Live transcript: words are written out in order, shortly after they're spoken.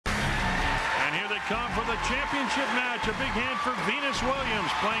come for the championship match. A big hand for Venus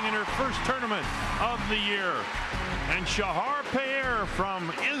Williams, playing in her first tournament of the year. And Shahar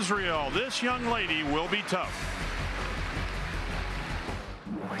from Israel. This young lady will be tough.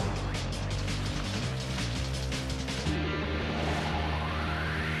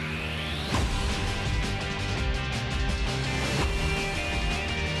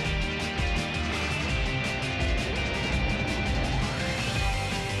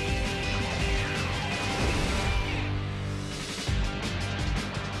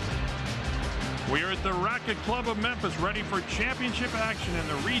 We are at the Racket Club of Memphis, ready for championship action in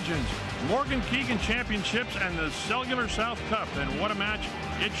the region's Morgan Keegan Championships and the Cellular South Cup. And what a match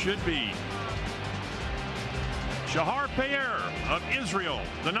it should be. Shahar of Israel,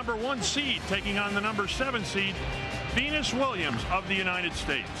 the #1 seed, taking on the #7 seed, Venus Williams of the United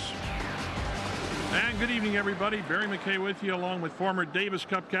States. And good evening, everybody. Barry McKay with you, along with former Davis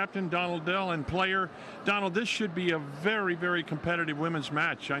Cup captain Donald Dell and player. Donald, this should be a very, very competitive women's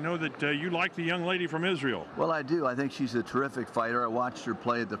match. I know that you like the young lady from Israel. Well, I do. I think she's a terrific fighter. I watched her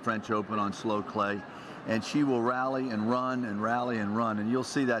play at the French Open on slow clay, and she will rally and run and rally and run, and you'll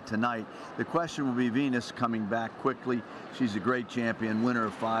see that tonight. The question will be Venus coming back quickly. She's a great champion, winner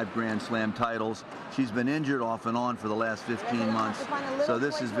of 5 Grand Slam titles. She's been injured off and on for the last 15 months, so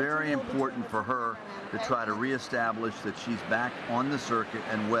this is very important for her to try to reestablish that she's back on the circuit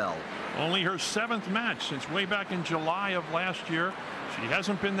and well. Only her 7th match since way back in July of last year. She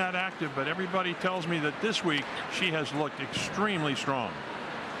hasn't been that active, but everybody tells me that this week she has looked extremely strong.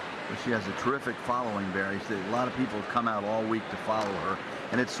 She has a terrific following, Barry. A lot of people have come out all week to follow her,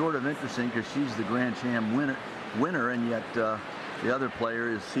 and it's sort of interesting because she's the Grand Slam winner, and yet the other player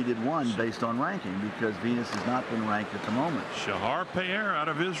is seeded 1 based on ranking, because Venus has not been ranked at the moment. Shahar out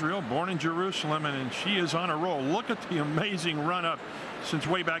of Israel, born in Jerusalem, and she is on a roll. Look at the amazing run-up since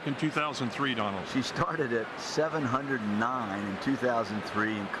way back in 2003, Donald. She started at 709 in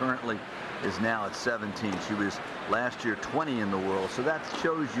 2003 and currently is now at 17. She was last year 20 in the world, so that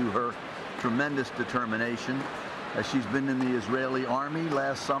shows you her tremendous determination. She's been in the Israeli army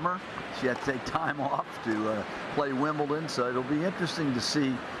last summer. She had to take time off to play Wimbledon, so it'll be interesting to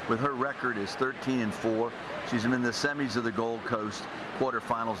see. With her record is 13-4. She's been in the semis of the Gold Coast,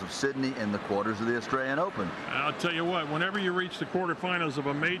 quarterfinals of Sydney, and the quarters of the Australian Open. I'll tell you what, whenever you reach the quarterfinals of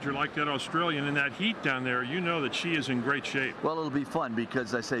a major like that Australian in that heat down there, you know that she is in great shape. Well, it'll be fun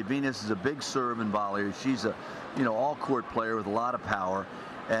because I say Venus is a big serve and volley. She's a, all-court player with a lot of power.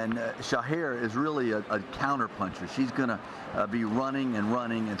 And Shahar is really a counter puncher. She's going to be running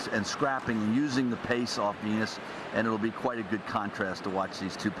and scrapping and using the pace off Venus, and it'll be quite a good contrast to watch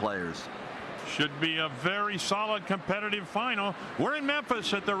these two players. Should be a very solid competitive final. We're in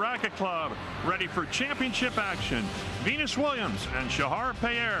Memphis at the Racket Club, ready for championship action. Venus Williams and Shahar.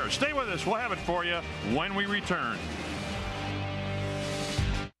 Stay with us. We'll have it for you when we return.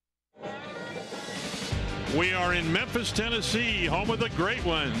 We are in Memphis, Tennessee, home of the great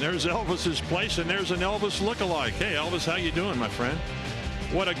one. There's Elvis's place, and there's an Elvis lookalike. Hey, Elvis, how you doing, my friend?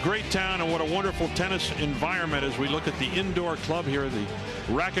 What a great town and what a wonderful tennis environment as we look at the indoor club here, the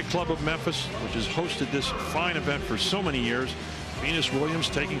Racket Club of Memphis, which has hosted this fine event for so many years. Venus Williams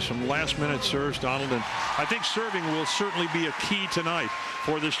taking some last-minute serves, Donald, and I think serving will certainly be a key tonight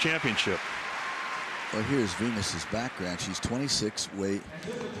for this championship. Well, here's Venus's background. She's 26. Her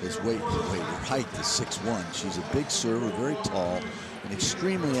height is 6'1". She's a big server, very tall, and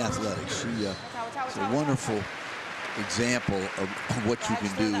extremely athletic. She's a wonderful example of what you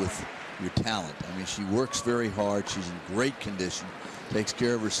can do with your talent. I mean, she works very hard. She's in great condition, takes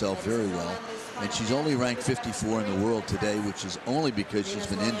care of herself very well, and she's only ranked 54 in the world today, which is only because she's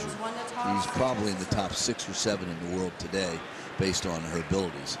been injured. She's probably in the top 6 or 7 in the world today based on her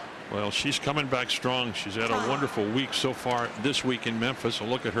abilities. Well, she's coming back strong. She's had a wonderful week so far this week in Memphis. A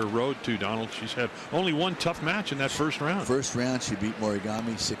look at her road too, Donald. She's had only 1 tough match in that first round. First round, she beat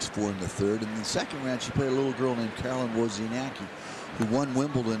Morigami 6-4 in the 3rd. In the second round, she played a little girl named Caroline Wozniacki, who won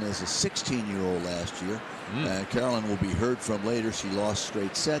Wimbledon as a 16-year-old last year. Caroline will be heard from later. She lost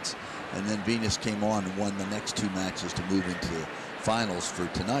straight sets, and then Venus came on and won the next 2 matches to move into the finals for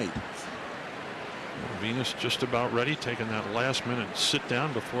tonight. Venus just about ready, taking that last-minute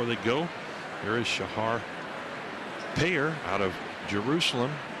sit-down before they go. Here is Shahar out of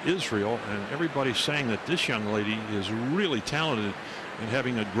Jerusalem, Israel, and everybody's saying that this young lady is really talented and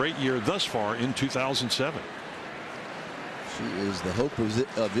having a great year thus far in 2007. She is the hope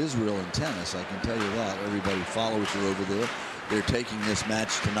of Israel in tennis, I can tell you that. Everybody follows her over there. They're taking this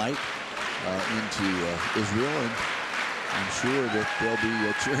match tonight into Israel, and I'm sure that they'll be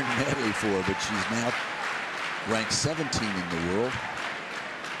cheering madly for her, but she's now ranked 17 in the world.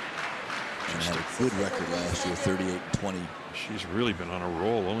 And had a good record last year, 38-20. She's really been on a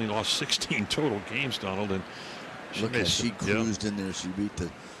roll. Only lost 16 total games, Donald. And look how she cruised in there. She beat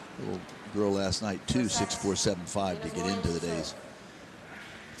the little girl last night, 6-4-7-5 to get into the day's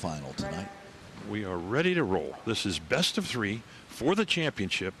final tonight. We are ready to roll. This is best of 3 for the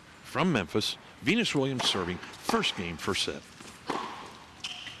championship from Memphis. Venus Williams serving first game, first set.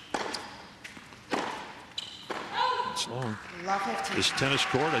 It's long. This tennis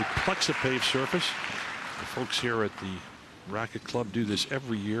court, a Plexipave surface. The folks here at the Racket Club do this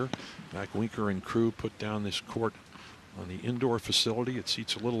every year. Mac Winker and crew put down this court on the indoor facility. It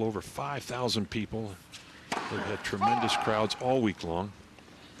seats a little over 5,000 people. They've had tremendous crowds all week long.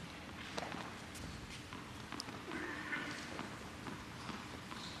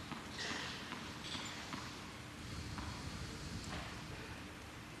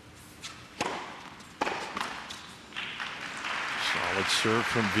 Solid serve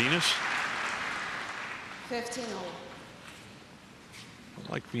from Venus. 15-0.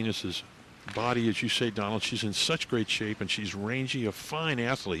 I like Venus's body, as you say, Donald. She's in such great shape, and she's rangy, a fine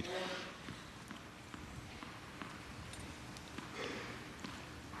athlete.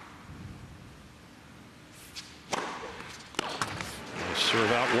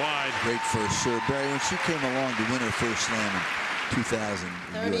 Serve out wide. Great first serve, Barry. When she came along to win her first slam in 2000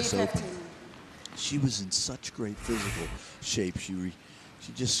 U.S. Open, she was in such great physical shape. She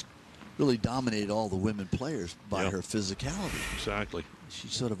just really dominated all the women players by her physicality. Exactly. She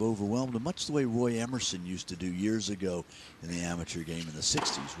sort of overwhelmed them, much the way Roy Emerson used to do years ago in the amateur game in the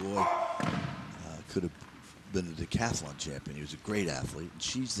 60s. Roy could have been a decathlon champion. He was a great athlete, and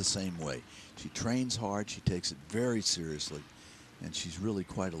she's the same way. She trains hard. She takes it very seriously, and she's really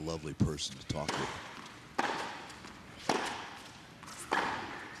quite a lovely person to talk with.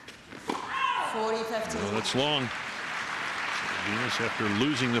 40-15. Well, that's long. Venus, after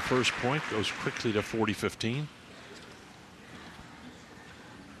losing the first point, goes quickly to 40-15.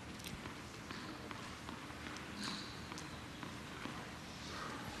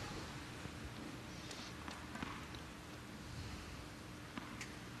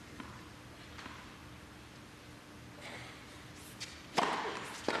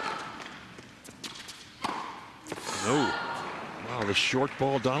 No. Wow, the short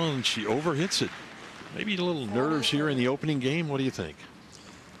ball, Donald, and she overhits it. Maybe a little nerves here in the opening game. What do you think?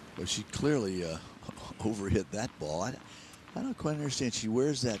 Well, she clearly overhit that ball. I don't quite understand. She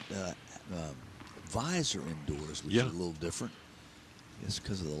wears that visor indoors, which is a little different. It's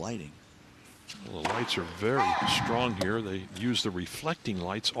because of the lighting. Well, the lights are very strong here. They use the reflecting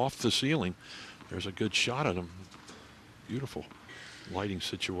lights off the ceiling. There's a good shot of them. Beautiful lighting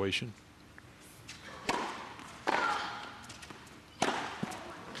situation.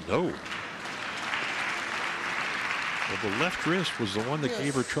 No. Well, the left wrist was the one that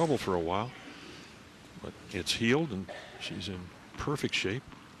gave her trouble for a while. But it's healed, and she's in perfect shape.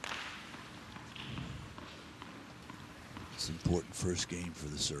 It's an important first game for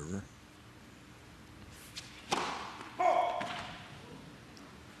the server.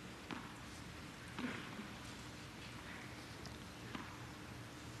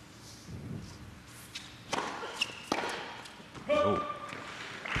 Oh.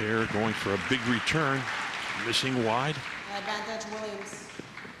 Pair going for a big return. Missing wide. Advantage Williams.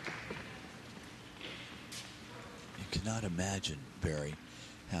 You cannot imagine, Barry,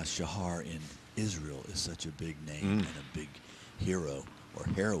 how Shahar in Israel is such a big name and a big hero, or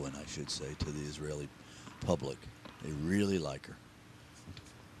heroine, I should say, to the Israeli public. They really like her.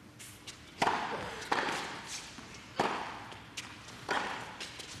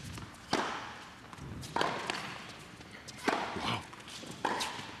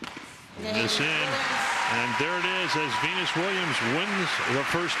 This in, and there it is as Venus Williams wins the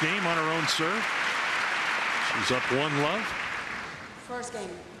first game on her own serve. She's up 1-love. First game.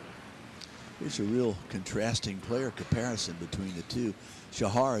 Here's a real contrasting player comparison between the two.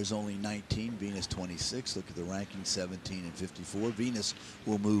 Shahar is only 19, Venus 26. Look at the ranking, 17 and 54. Venus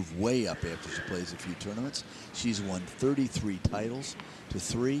will move way up after she plays a few tournaments. She's won 33 titles to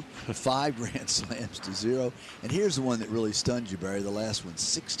 3, 5 Grand Slams to 0. And here's the one that really stunned you, Barry. The last one,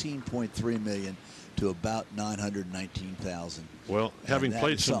 16.3 million to about 919,000. Well, having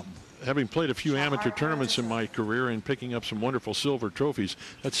played a few amateur tournaments in my career and picking up some wonderful silver trophies,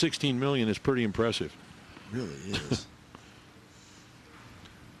 that 16 million is pretty impressive. It really is.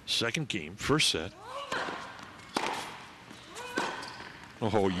 Second game, first set.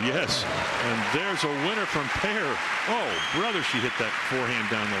 Oh, yes. And there's a winner from pair. Oh, brother, she hit that forehand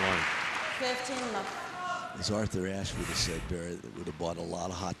down the line. 15-love. As Arthur Ashe would have said, Barry, that would have bought a lot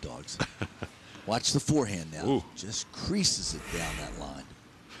of hot dogs. Watch the forehand now. Ooh. Just creases it down that line.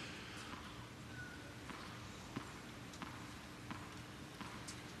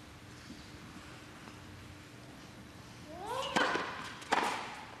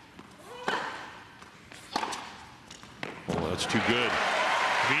 that's too good.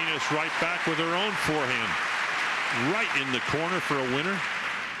 Venus right back with her own forehand. Right in the corner for a winner.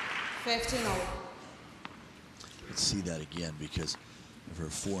 15-0. Let's see that again because of her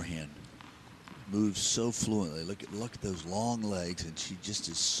forehand. Moves so fluently. Look at those long legs, and she just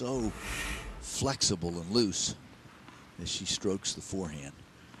is so flexible and loose as she strokes the forehand.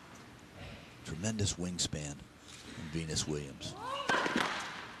 Tremendous wingspan in Venus Williams.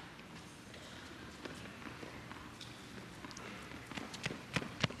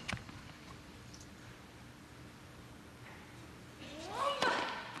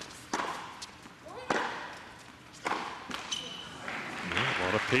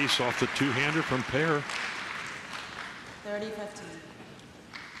 Pace off the two-hander from Pair. 30-15.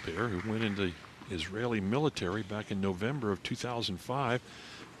 Pair, who went into Israeli military back in November of 2005,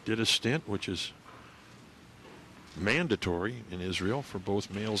 did a stint which is mandatory in Israel for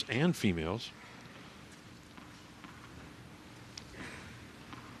both males and females.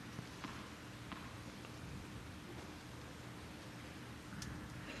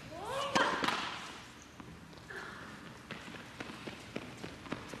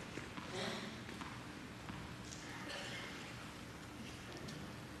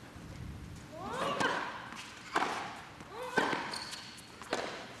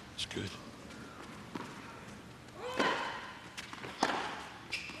 Good.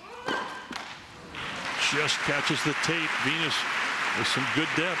 Just catches the tape. Venus with some good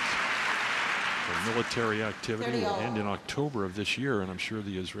depth. Her military activity will end in October of this year, and I'm sure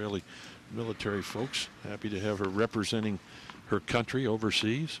the Israeli military folks happy to have her representing her country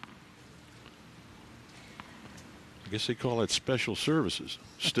overseas. I guess they call it special services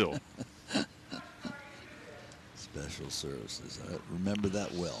still. Special services. I remember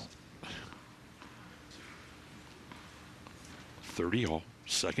that well. 30-all,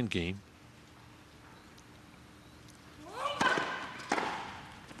 second game.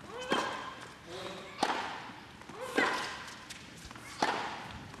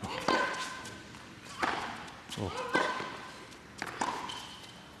 Oh.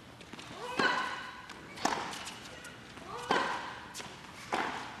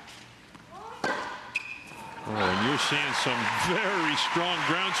 Oh, and you're seeing some very strong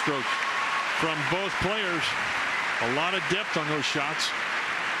ground strokes from both players. A lot of depth on those shots.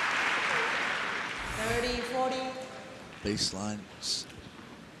 30-40. Baseline.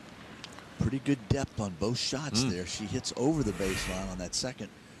 Pretty good depth on both shots there. She hits over the baseline on that second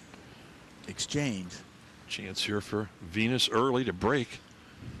exchange. Chance here for Venus early to break.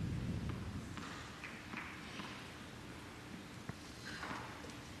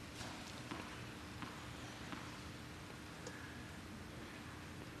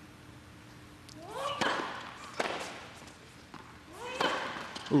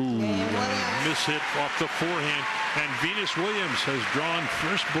 Ooh, miss hit off the forehand, and Venus Williams has drawn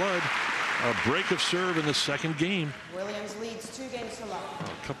first blood. A break of serve in the second game. Williams leads 2-0. A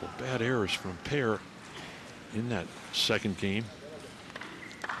couple bad errors from Pair in that second game.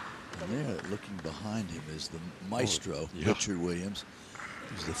 And there, looking behind him, is the maestro, Richard Williams.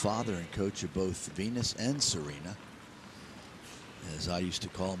 He's the father and coach of both Venus and Serena. As I used to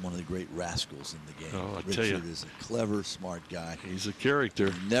call him, one of the great rascals in the game. Oh, I Richard tell you, is a clever, smart guy. He's a character.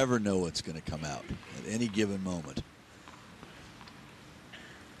 You never know what's going to come out at any given moment.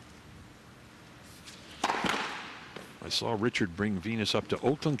 I saw Richard bring Venus up to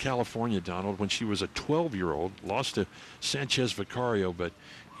Oakland, California, Donald, when she was a 12-year-old. Lost to Sanchez Vicario, but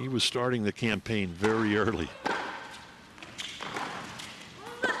he was starting the campaign very early.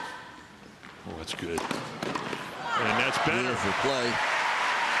 Oh, that's good. And that's better. Beautiful play.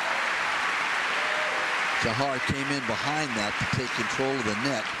 Shahar came in behind that to take control of the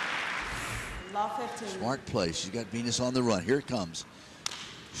net. Love 15. Smart play. She's got Venus on the run. Here it comes.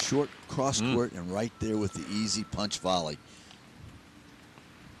 Short cross court and right there with the easy punch volley.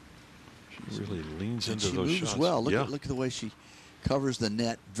 She really leans and into she those moves shots. Well, look at the way she covers the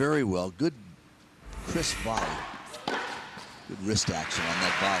net very well. Good, crisp volley. Good wrist action on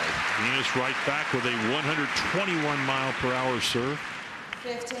that volley. Venus right back with a 121-mile-per-hour serve.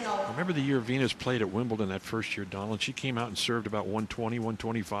 15-0. Remember the year Venus played at Wimbledon that first year, Donald? She came out and served about 120,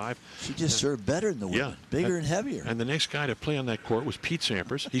 125. She just served better than the women. Bigger and heavier. And the next guy to play on that court was Pete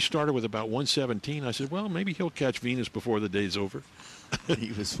Sampras. He started with about 117. I said, well, maybe he'll catch Venus before the day's over.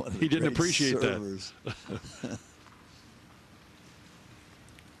 He was one of the He didn't great appreciate servers. that.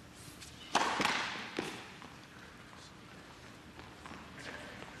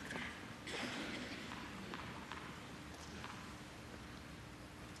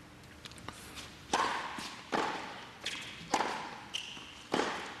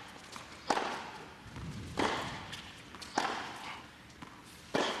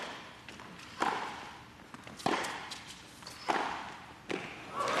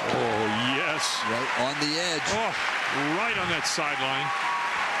 on the edge. Oh, right on that sideline.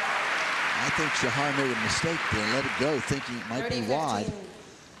 I think Shahar made a mistake there and let it go, thinking it might be 30-15. wide.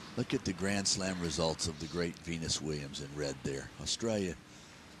 Look at the Grand Slam results of the great Venus Williams in red there. Australia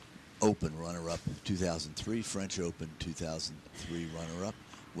Open runner-up 2003, French Open 2003 runner-up,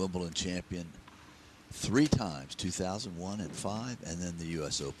 Wimbledon champion 3 times, 2001 and 5, and then the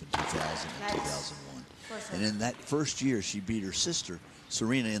U.S. Open 2000 and 2001. And in that first year, she beat her sister,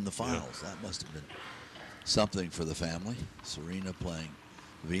 Serena, in the finals. That must have been something for the family. Serena playing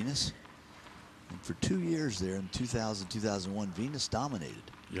Venus. And for 2 years there in 2000, 2001, Venus dominated.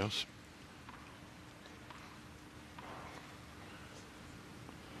 Yes.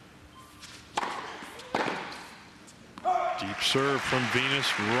 Deep serve from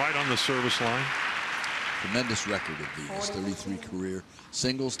Venus, right on the service line. Tremendous record of Venus, 33 career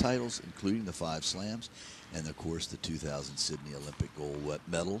singles titles, including the 5 slams, and of course the 2000 Sydney Olympic gold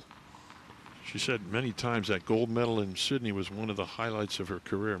medal. She said many times that gold medal in Sydney was one of the highlights of her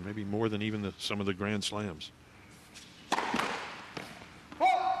career, maybe more than even some of the Grand Slams.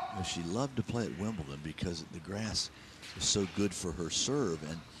 Well, she loved to play at Wimbledon because the grass was so good for her serve,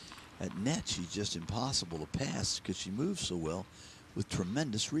 and at net she's just impossible to pass because she moves so well with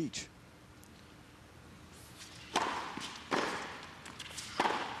tremendous reach.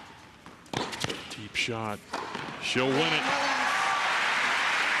 Deep shot. She'll win it.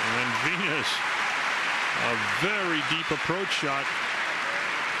 And Venus, a very deep approach shot.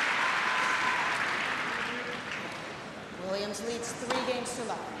 Williams leads 3 games to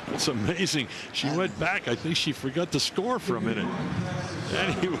love. It's amazing. She went back. I think she forgot to score for a minute.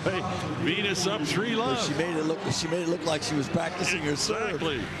 Anyway, Venus up 3-love. Well, she made it look like she was practicing her serve.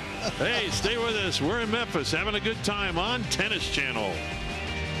 Exactly. Hey, stay with us. We're in Memphis, having a good time on Tennis Channel.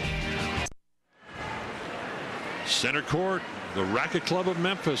 Center court, the Racket Club of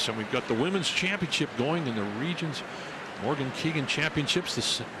Memphis, and we've got the Women's Championship going in the regions. Morgan Keegan Championships,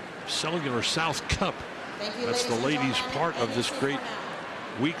 the Cellular South Cup. That's the ladies' part of this great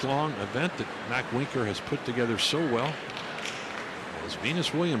week-long event that Mac Winker has put together so well. As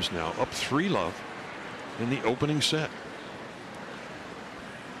Venus Williams now up 3-love in the opening set.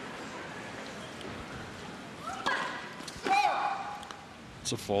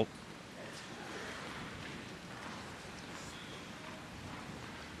 It's a fault.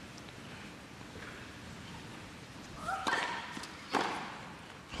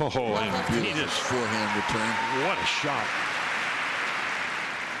 Oh, and Venus forehand return. What a shot.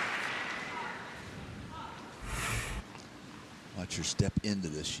 Watch her step into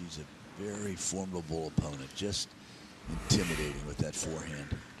this. She's a very formidable opponent. Just intimidating with that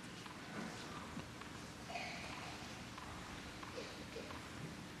forehand.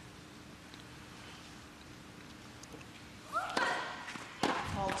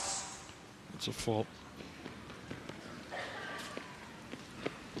 It's a fault.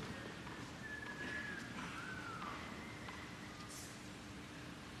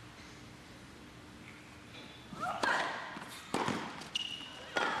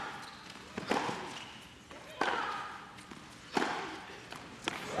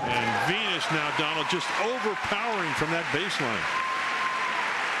 Now Donald just overpowering from that baseline.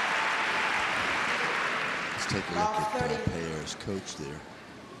 Let's take a look at Payer's coach there.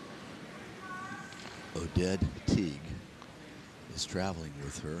 Oded Teague is traveling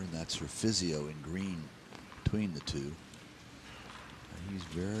with her, and that's her physio in green between the two. And he's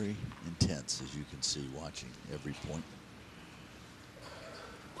very intense, as you can see, watching every point.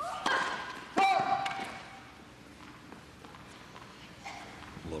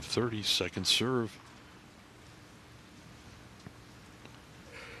 Love 30, second serve.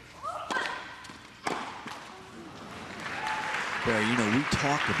 Barry, you know, we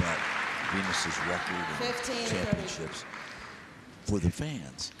talk about Venus's record and championships for the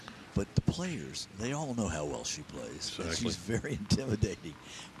fans, but the players, they all know how well she plays. Exactly. And she's very intimidating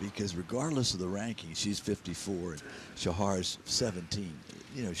because regardless of the ranking, she's 54 and Shahar's 17.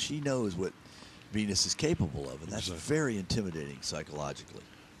 You know, she knows what Venus is capable of, and that's very intimidating psychologically.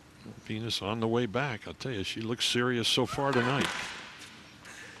 Venus on the way back. I'll tell you, she looks serious so far tonight.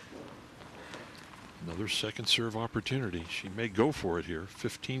 Another second serve opportunity. She may go for it here.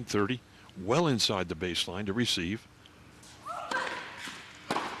 15-30, well inside the baseline to receive.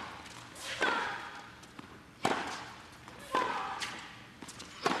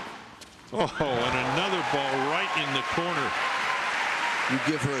 Oh, and another ball right in the corner. You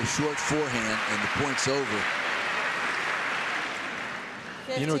give her a short forehand and the point's over.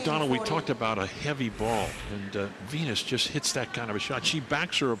 You know, Donald, we talked about a heavy ball, and Venus just hits that kind of a shot. She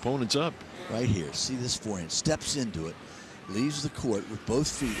backs her opponents up. Right here. See this forehand. Steps into it. leaves the court with both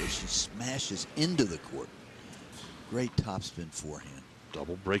feet as she smashes into the court. Great topspin forehand.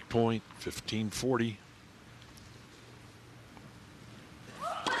 Double break point, 15-40.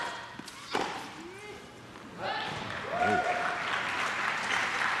 Oh.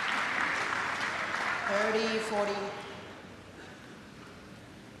 30-40.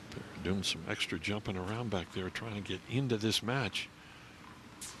 Doing some extra jumping around back there, trying to get into this match.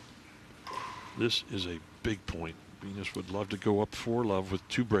 This is a big point. Venus would love to go up 4-love with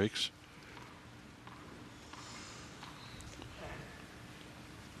 2 breaks.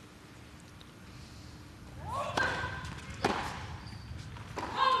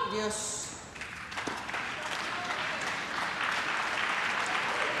 Yes.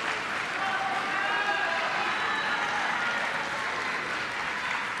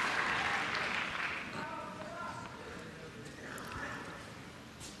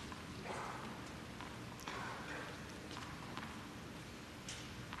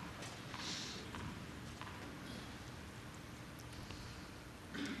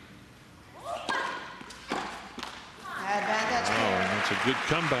 A good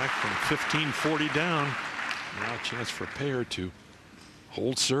comeback from 15-40 down. Now a chance for Payer to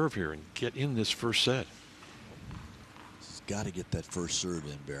hold serve here and get in this first set. She's got to get that first serve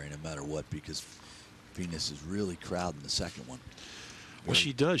in, Barry, no matter what, because Venus is really crowding the second one. Well,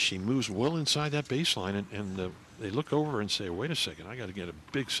 she does. She moves well inside that baseline, and they look over and say, wait a second, I got to get a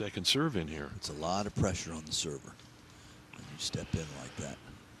big second serve in here. It's a lot of pressure on the server when you step in like that.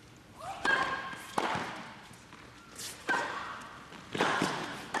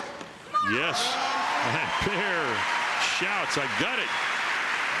 Yes, and Payer shouts, I got it.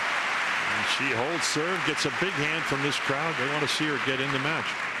 And she holds serve, gets a big hand from this crowd. They want to see her get in the match.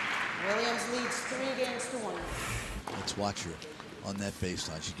 Williams leads 3-1. Let's watch her on that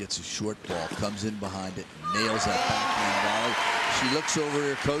baseline. She gets a short ball, comes in behind it, nails that backhand volley. She looks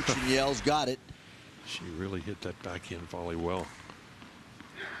over her coach and yells, got it. She really hit that backhand volley well.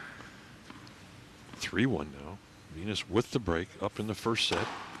 3-1 now. Venus with the break up in the first set.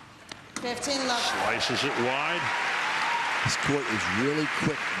 15-love. Slices it wide. This court is really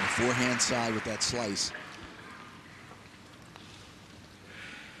quick on the forehand side with that slice.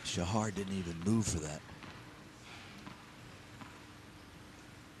 Shahar didn't even move for that.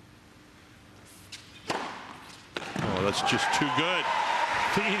 Oh, that's just too good.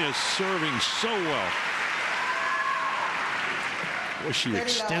 Venus serving so well. Well, she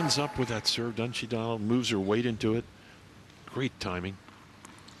extends up with that serve, doesn't she, Donald? Moves her weight into it. Great timing.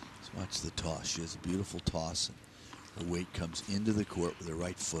 Let's watch the toss. She has a beautiful toss. And her weight comes into the court with her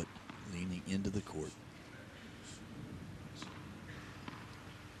right foot, leaning into the court.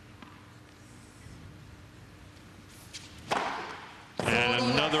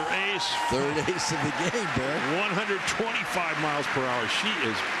 And another ace. Third ace of the game, Barry. 125 miles per hour. She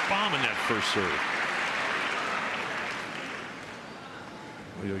is bombing that first serve.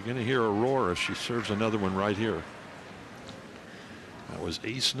 Well, you're going to hear a roar if she serves another one right here. That was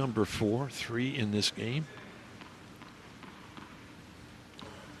ace number 4, 3 in this game.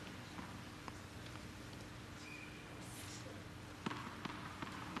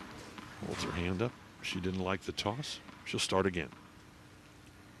 Holds her hand up. She didn't like the toss. She'll start again.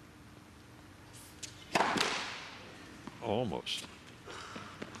 Almost.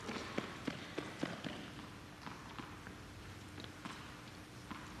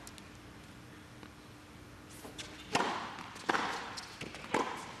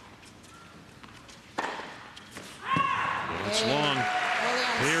 It's long.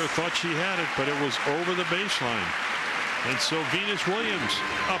 Payer thought she had it, but it was over the baseline. And so Venus Williams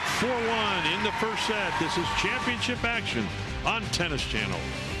up 4-1 in the first set. This is championship action on Tennis Channel.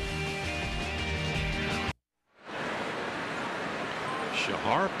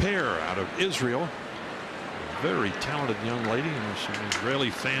 Shahar Payer out of Israel. A very talented young lady. And there's some Israeli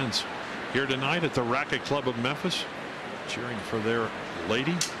fans here tonight at the Racket Club of Memphis cheering for their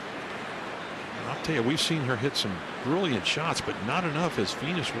lady. And I'll tell you, we've seen her hit some brilliant shots, but not enough as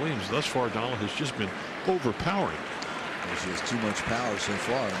Venus Williams thus far, Donald, has just been overpowering. Well, she has too much power so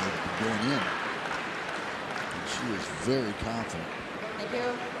far, and they've been going in. And she is very confident. Thank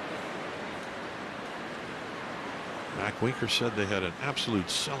you. Mac Winker said they had an absolute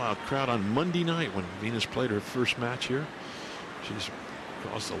sellout crowd on Monday night when Venus played her first match here. She's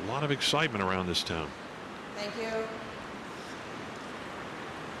caused a lot of excitement around this town. Thank you.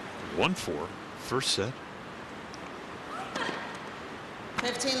 1-4, first set.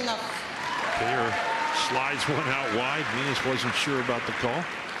 15-love. Payer slides one out wide. Venus wasn't sure about the call.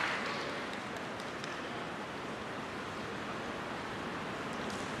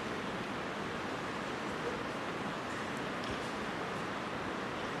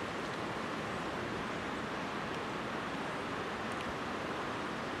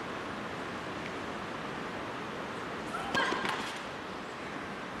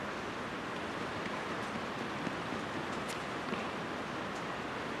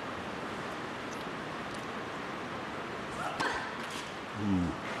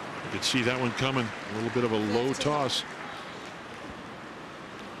 could see that one coming. A little bit of a low toss.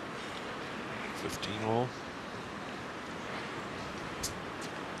 15 all.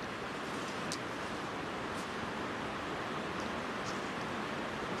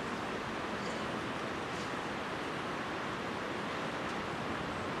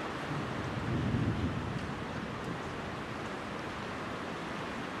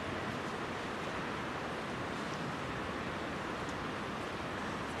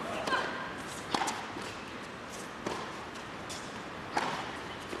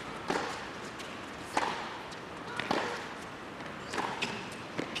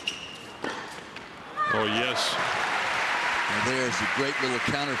 Oh, yes. And there's a great little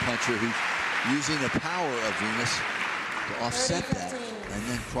counterpuncher who's using the power of Venus to offset that and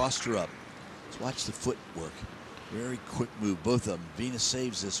then crossed her up. Let's watch the footwork. Very quick move, both of them. Venus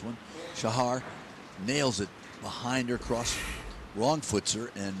saves this one. Shahar nails it behind her, wrong foots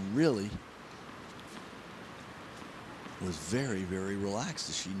her, and really was very, very relaxed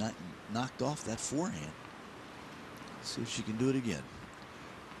as she knocked off that forehand. Let's see if she can do it again.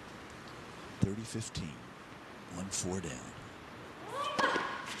 30-15, 1-4 down.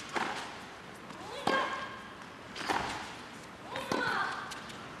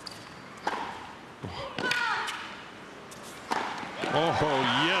 Oh,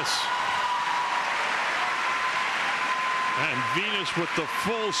 yes. And Venus with the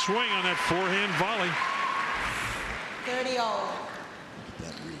full swing on that forehand volley. 30 all. Look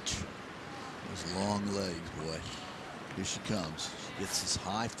at that reach. Those long legs, boy. Here she comes. She gets this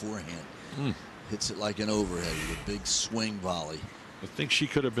high forehand. Hits it like an overhead with a big swing volley. I think she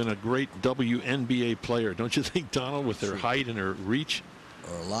could have been a great WNBA player, don't you think, Donald, with her height and her reach?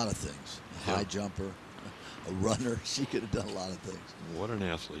 Or a lot of things. A high jumper, a runner. She could have done a lot of things. What an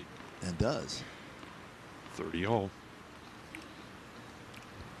athlete. And does. 30 all.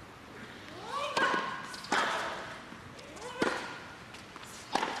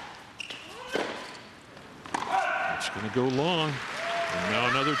 It's going to go long. And now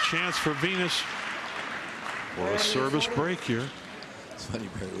another chance for Venus for a service break here. It's funny,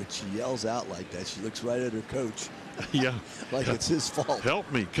 Barry, when she yells out like that, she looks right at her coach. Yeah. Like it's his fault.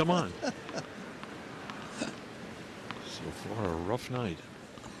 Help me, come on. So far, a rough night.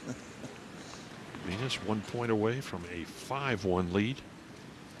 Venus 1 point away from a 5-1 lead.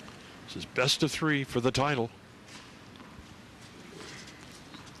 This is best of 3 for the title.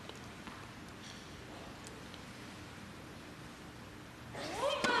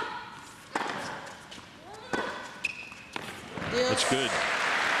 That's good.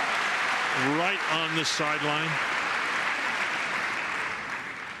 Right on the sideline.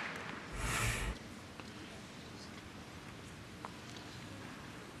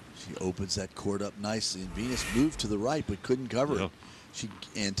 She opens that court up nicely, and Venus moved to the right but couldn't cover it. She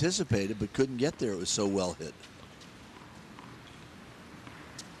anticipated but couldn't get there. It was so well hit.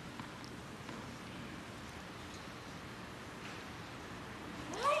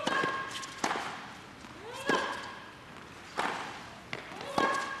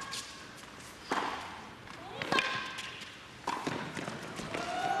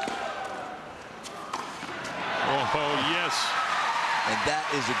 And that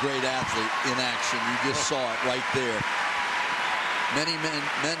is a great athlete in action. You just saw it right there. Many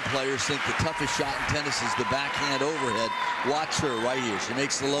men players think the toughest shot in tennis is the backhand overhead. Watch her right here. She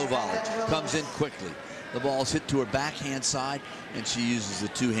makes the low volley, comes in quickly. The ball's hit to her backhand side, and she uses the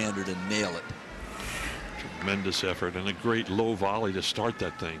two-hander to nail it. Tremendous effort and a great low volley to start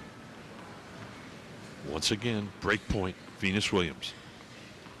that thing. Once again, break point, Venus Williams.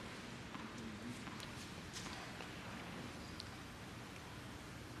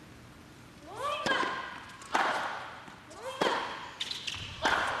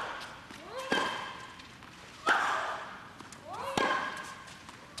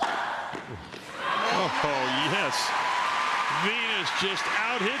 Oh, yes. Venus just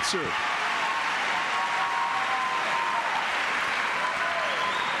out-hits her.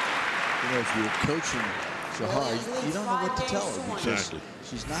 You know, if you're coaching Shahar, you don't know what to tell her because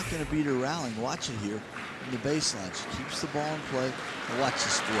she's not going to beat her rallying. Watch it here in the baseline. She keeps the ball in play and watch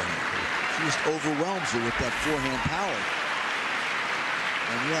this forehand. She just overwhelms her with that forehand power.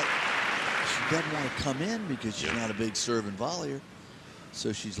 And yet, she doesn't want to come in because she's not a big serve and volleyer.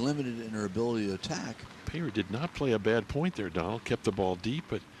 So she's limited in her ability to attack. Payer did not play a bad point there, Donald. Kept the ball deep,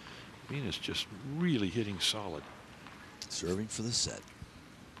 but Venus just really hitting solid. Serving for the set.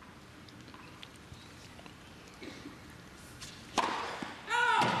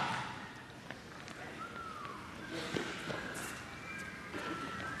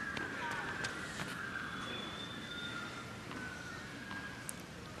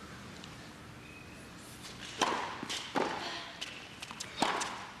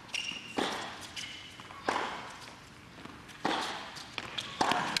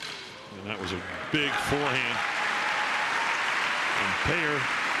 big forehand. And Payer.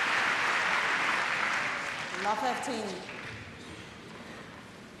 Love 15.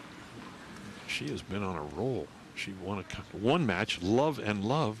 She has been on a roll. She won one match, Love and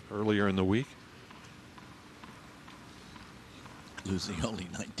Love, earlier in the week. Losing only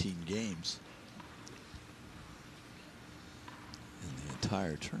 19 games in the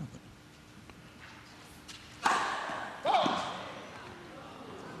entire tournament. We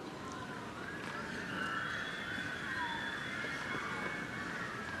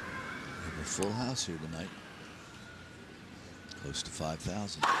have a full house here tonight. Close to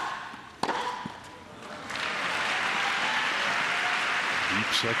 5,000.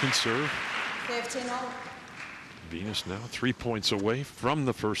 Deep second serve. 15-0. Venus now 3 points away from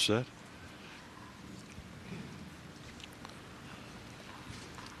the first set.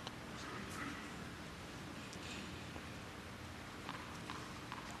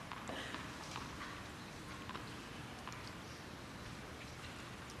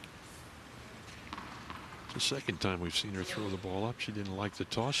 It's the second time we've seen her throw the ball up. She didn't like the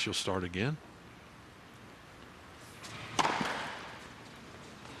toss. She'll start again.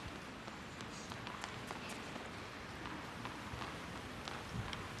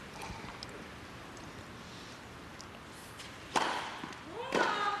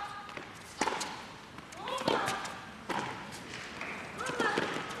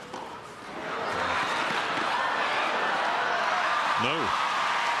 No.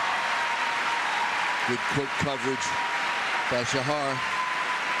 Good quick coverage by Shahar.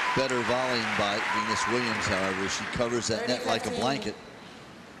 Better volleying by Venus Williams, however. She covers that net like a blanket.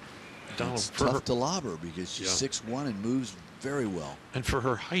 Donald, it's tough to lob her because she's 6'1" and moves very well. And for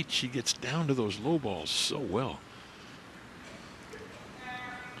her height, she gets down to those low balls so well.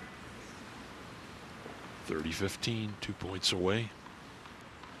 30-15, 2 points away.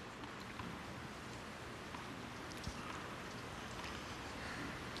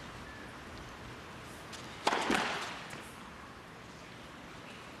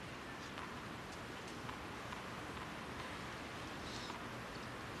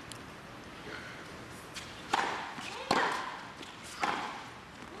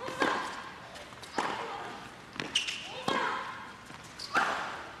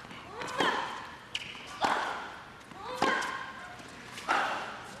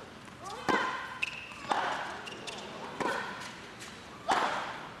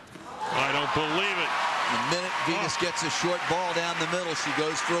 Believe it. The minute Venus gets a short ball down the middle, she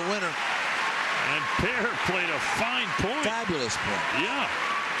goes for a winner. And Payer played a fine point. Fabulous point. Yeah.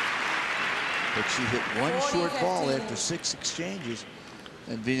 But she hit one short ball after 6 exchanges,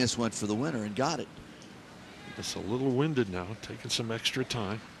 and Venus went for the winner and got it. It's a little winded now, taking some extra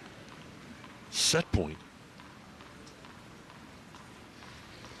time. Set point.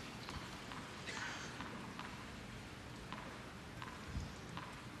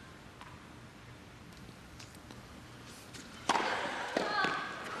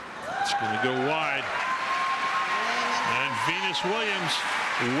 Going to go wide. And Venus Williams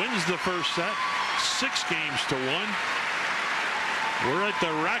wins the first set, 6-1. We're at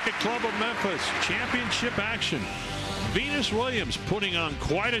the Racket Club of Memphis, championship action. Venus Williams putting on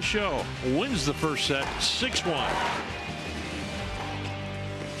quite a show, wins the first set, 6-1.